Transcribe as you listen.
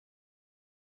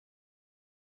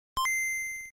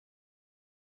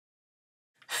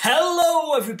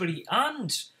Hello everybody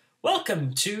and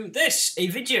welcome to this, a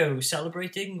video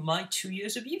celebrating my 2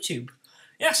 years of YouTube.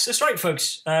 Yes, that's right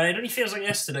folks, it only feels like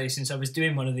yesterday since I was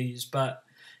doing one of these, but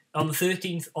on the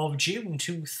 13th of June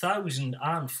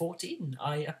 2014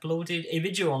 I uploaded a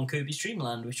video on Kirby's Dream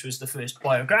Land, which was the first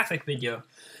Boyographic video.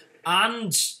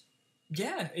 And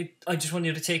yeah, I just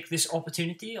wanted to take this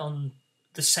opportunity on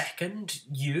the second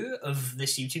year of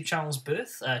this YouTube channel's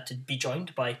birth to be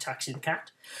joined by Taxi the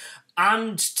Cat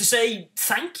and to say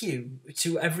thank you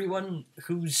to everyone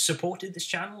who's supported this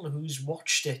channel, who's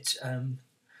watched it.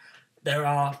 There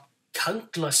are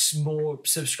countless more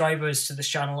subscribers to this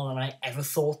channel than I ever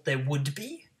thought there would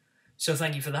be, so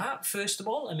thank you for that, first of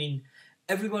all. I mean,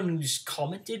 everyone who's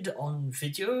commented on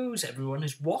videos, everyone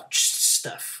who's watched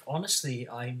stuff, honestly,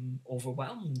 I'm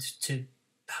overwhelmed to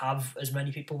have as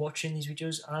many people watching these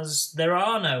videos as there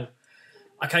are now.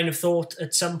 I kind of thought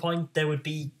at some point there would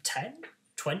be 10,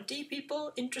 20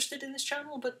 people interested in this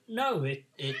channel, but no,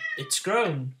 it's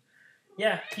grown.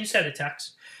 Yeah, you said it,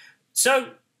 Tax.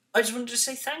 So I just wanted to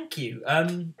say thank you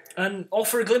and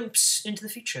offer a glimpse into the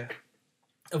future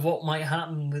of what might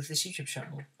happen with this YouTube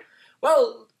channel.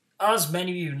 Well, as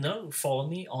many of you know, follow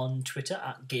me on Twitter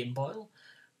at GameBoyle.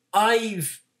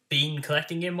 I've been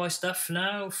collecting Game Boy stuff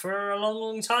now for a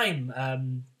long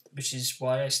time, which is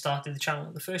why I started the channel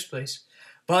in the first place.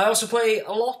 But I also play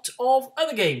a lot of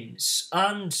other games,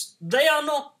 and they are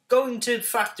not going to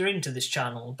factor into this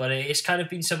channel, but it's kind of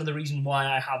been some of the reason why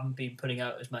I haven't been putting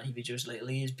out as many videos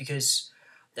lately, is because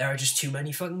there are just too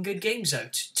many fucking good games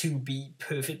out, to be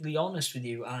perfectly honest with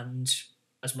you. And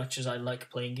as much as I like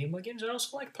playing Game Boy games, I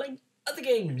also like playing other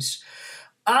games.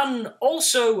 And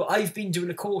also, I've been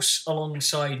doing a course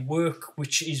alongside work,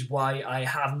 which is why I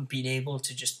haven't been able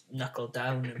to just knuckle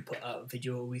down and put out a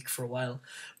video a week for a while.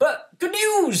 But good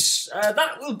news!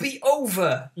 That will be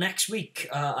over next week.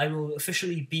 I will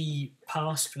officially be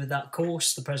passed with that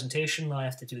course. The presentation I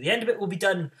have to do at the end of it will be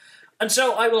done. And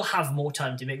so I will have more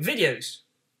time to make videos.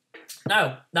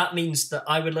 Now, that means that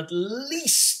I will at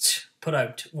least put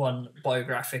out one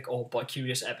Boyographic or Boy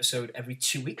Curious episode every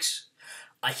 2 weeks.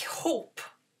 I hope,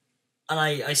 and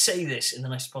I say this in the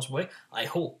nicest possible way, I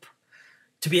hope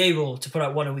to be able to put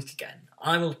out one a week again.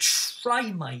 I will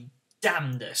try my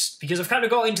damnedest, because I've kind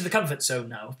of got into the comfort zone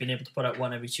now of being able to put out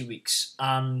one every 2 weeks,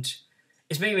 and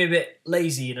it's making me a bit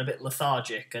lazy and a bit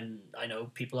lethargic, and I know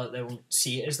people out there won't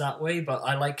see it as that way, but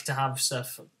I like to have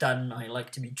stuff done, I like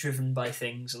to be driven by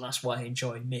things, and that's why I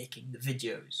enjoy making the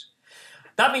videos.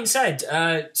 That being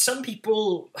said, some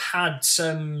people had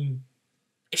some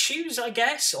issues, I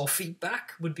guess, or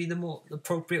feedback would be the more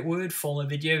appropriate word for my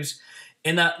videos,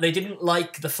 in that they didn't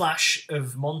like the flash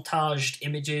of montaged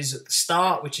images at the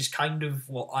start, which is kind of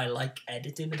what I like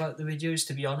editing about the videos,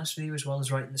 to be honest with you, as well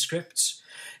as writing the scripts.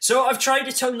 So I've tried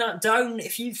to tone that down.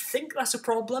 If you think that's a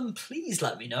problem, please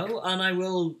let me know, and I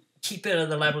will keep it at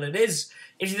the level it is.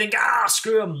 If you think,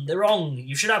 screw them, they're wrong,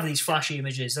 you should have these flashy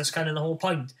images, that's kind of the whole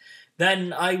point,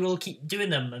 then I will keep doing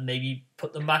them and maybe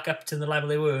put them back up to the level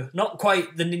they were. Not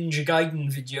quite the Ninja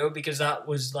Gaiden video, because that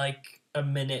was like a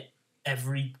minute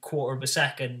every quarter of a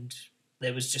second.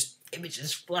 There was just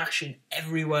images flashing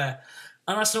everywhere.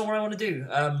 And that's not what I want to do.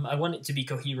 I want it to be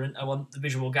coherent. I want the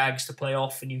visual gags to play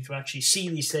off and you to actually see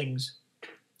these things.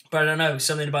 But I don't know,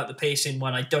 something about the pacing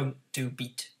when I don't do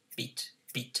beat, beat,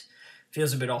 beat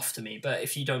feels a bit off to me. But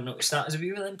if you don't notice that as a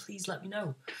viewer, then please let me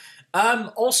know.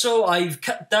 Also, I've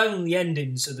cut down the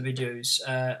endings of the videos.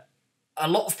 A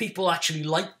lot of people actually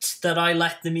liked that I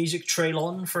let the music trail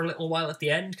on for a little while at the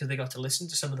end, because they got to listen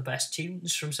to some of the best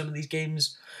tunes from some of these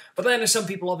games. But then, as some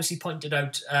people obviously pointed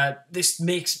out, this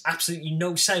makes absolutely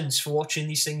no sense for watching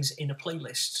these things in a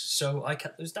playlist, so I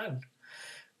cut those down.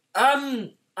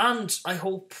 And I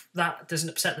hope that doesn't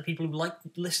upset the people who like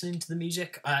listening to the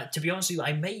music. To be honest with you,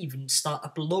 I may even start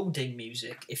uploading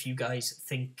music if you guys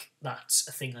think that's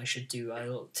a thing I should do.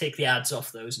 I'll take the ads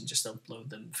off those and just upload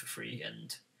them for free,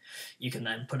 and you can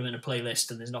then put them in a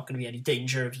playlist, and there's not going to be any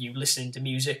danger of you listening to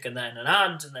music and then an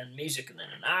ad and then music and then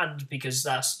an ad, because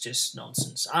that's just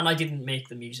nonsense. And I didn't make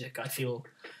the music. I feel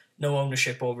no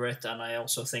ownership over it, and I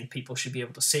also think people should be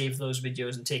able to save those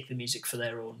videos and take the music for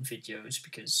their own videos,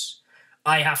 because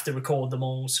I have to record them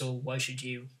all, so why should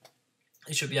you?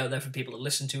 It should be out there for people to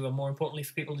listen to, and more importantly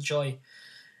for people to enjoy,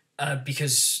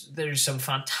 because there's some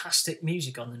fantastic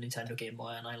music on the Nintendo Game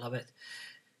Boy, and I love it.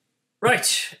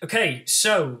 Right, okay,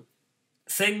 so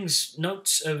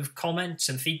notes of comments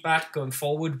and feedback going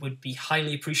forward would be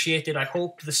highly appreciated. I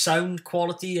hope the sound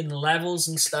quality and the levels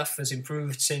and stuff has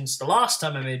improved since the last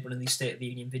time I made one of these State of the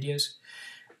Union videos.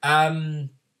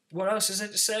 What else is there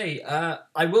to say?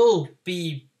 I will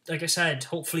be like I said,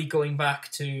 hopefully going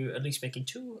back to at least making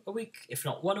 2 a week, if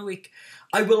not 1 a week.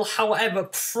 I will, however,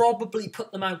 probably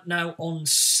put them out now on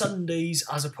Sundays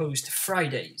as opposed to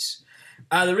Fridays.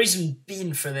 The reason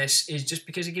being for this is just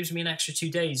because it gives me an extra 2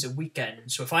 days, a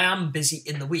weekend. So if I am busy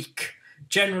in the week,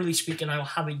 generally speaking, I'll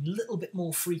have a little bit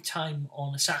more free time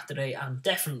on a Saturday and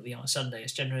definitely on a Sunday.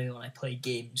 It's generally when I play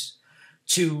games,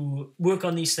 to work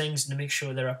on these things and to make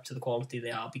sure they're up to the quality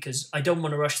they are, because I don't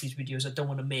want to rush these videos. I don't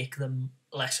want to make them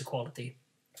lesser quality.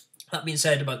 That being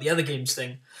said, about the other games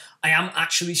thing, I am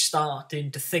actually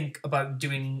starting to think about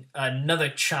doing another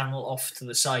channel off to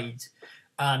the side.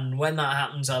 And when that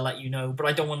happens, I'll let you know. But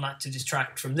I don't want that to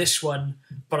distract from this one.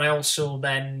 But I also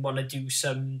then want to do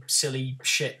some silly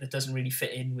shit that doesn't really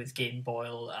fit in with Game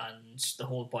Boil and the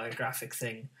whole Boyographic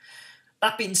thing.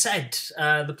 That being said,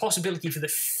 the possibility for the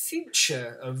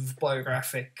future of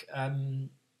Boyographic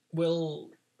will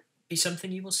be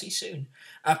something you will see soon.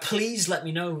 Please let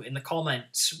me know in the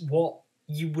comments what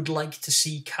you would like to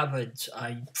see covered.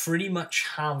 I pretty much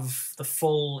have the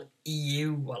full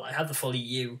EU, well, I have the full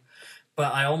EU,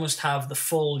 but I almost have the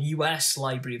full US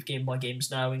library of Game Boy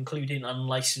games now, including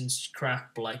unlicensed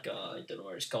crap like, I don't know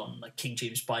where it's gone, like King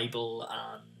James Bible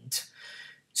and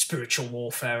Spiritual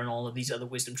Warfare and all of these other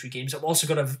Wisdom Tree games. I've also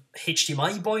got a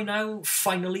HDMI boy now,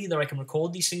 finally, that I can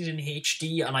record these things in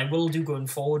HD, and I will do going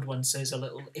forward once there's a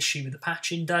little issue with the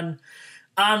patching done.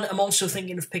 And I'm also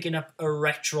thinking of picking up a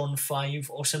Retron 5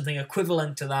 or something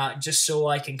equivalent to that, just so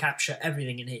I can capture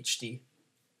everything in HD.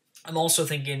 I'm also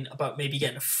thinking about maybe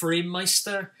getting a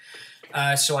FrameMeister,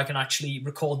 so I can actually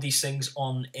record these things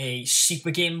on a Super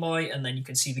Game Boy, and then you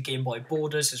can see the Game Boy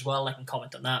borders as well. I can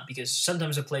comment on that, because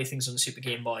sometimes I play things on the Super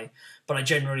Game Boy, but I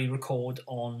generally record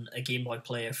on a Game Boy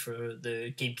player for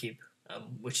the GameCube,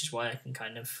 which is why I can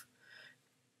kind of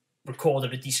record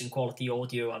at a decent quality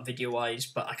audio and video-wise,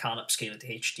 but I can't upscale it to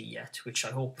HD yet, which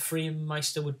I hope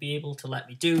FrameMeister would be able to let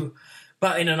me do.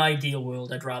 But in an ideal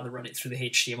world, I'd rather run it through the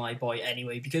HDMI boy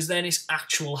anyway, because then it's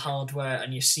actual hardware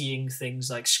and you're seeing things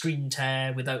like screen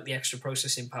tear without the extra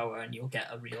processing power, and you'll get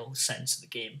a real sense of the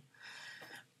game.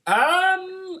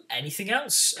 Anything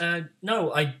else?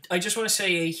 No, I just want to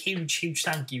say a huge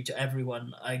thank you to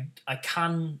everyone. I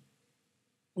can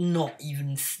not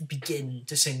even begin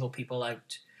to single people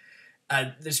out.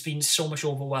 There's been so much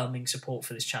overwhelming support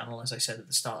for this channel, as I said at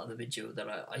the start of the video, that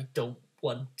I don't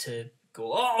want to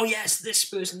go, oh yes, this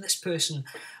person.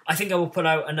 I think I will put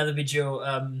out another video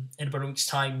in about a week's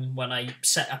time when I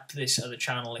set up this other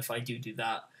channel, if I do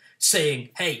that, saying,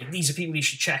 hey, these are people you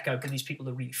should check out because these people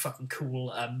are really fucking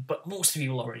cool. But most of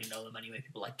you will already know them anyway.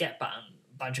 People like GetBan,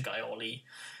 Banjo Guy Ollie,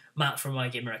 Matt from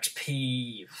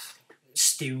MyGamerXP,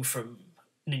 Stu from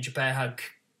Ninja Bear Hug.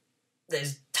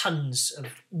 There's tons of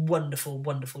wonderful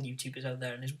YouTubers out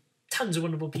there, and there's tons of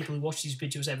wonderful people who watch these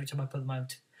videos every time I put them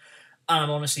out. And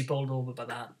I'm honestly bowled over by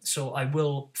that. So I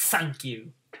will thank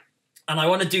you. And I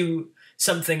want to do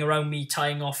something around me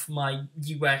tying off my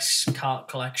US cart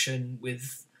collection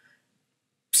with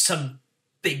some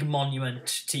big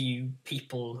monument to you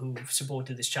people who've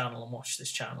supported this channel and watched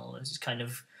this channel. This is kind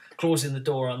of closing the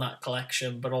door on that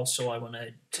collection, but also I want to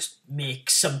just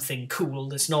make something cool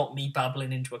that's not me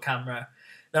babbling into a camera,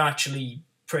 that actually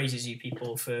praises you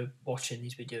people for watching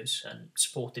these videos and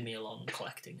supporting me along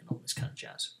collecting and all this kind of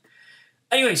jazz.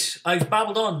 Anyways, I've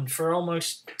babbled on for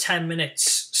almost 10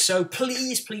 minutes, so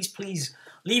please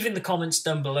leave in the comments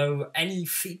down below any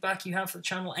feedback you have for the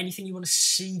channel, anything you want to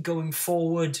see going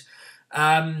forward,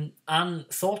 and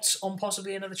thoughts on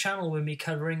possibly another channel with me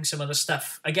covering some other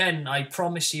stuff. Again, I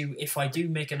promise you, if I do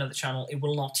make another channel, it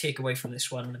will not take away from this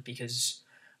one, because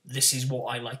this is what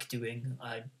I like doing.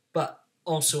 But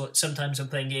also, sometimes I'm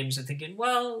playing games and thinking,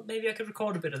 well, maybe I could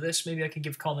record a bit of this, maybe I could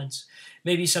give comments.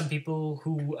 Maybe some people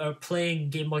who are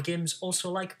playing Game Boy games also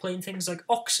like playing things like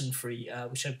Oxenfree,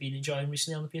 which I've been enjoying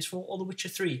recently on the PS4, or The Witcher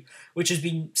 3, which has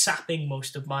been sapping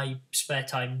most of my spare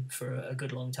time for a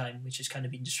good long time, which has kind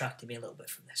of been distracting me a little bit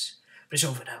from this. But it's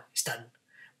over now, it's done.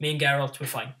 Me and Geralt, we're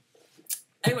fine.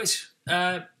 Anyways,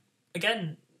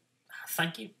 again,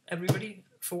 thank you, everybody,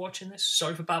 for watching this.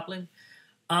 Sorry for babbling.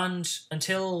 And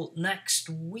until next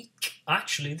week,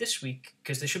 actually this week,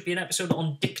 because there should be an episode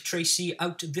on Dick Tracy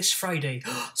out this Friday.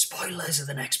 Spoilers of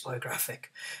the next Boyographic.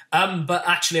 But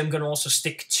actually I'm going to also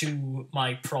stick to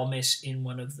my promise in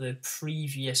one of the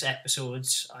previous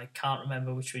episodes. I can't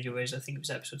remember which video it is. I think it was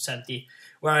episode 70,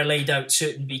 where I laid out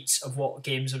certain beats of what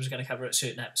games I was going to cover at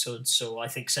certain episodes. So I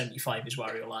think 75 is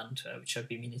Wario Land, which I've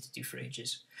been meaning to do for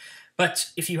ages.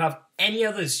 But if you have any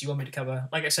others you want me to cover,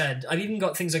 like I said, I've even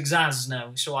got things like Zaz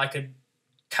now, so I could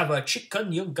cover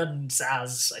Chicken Young Gun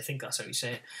Zaz, I think that's how you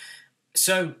say it.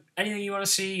 So, anything you want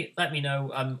to see, let me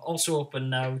know. I'm also open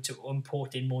now to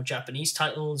importing more Japanese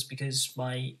titles because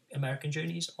my American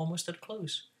journey is almost at a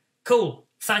close. Cool.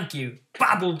 Thank you.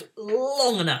 Babbled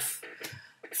long enough.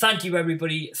 Thank you,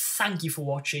 everybody. Thank you for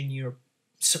watching. Your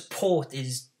support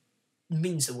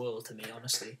means the world to me,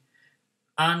 honestly.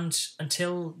 And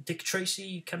until Dick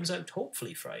Tracy comes out,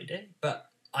 hopefully Friday, but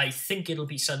I think it'll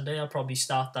be Sunday. I'll probably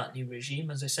start that new regime.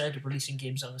 As I said, releasing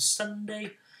games on a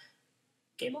Sunday.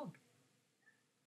 Game on.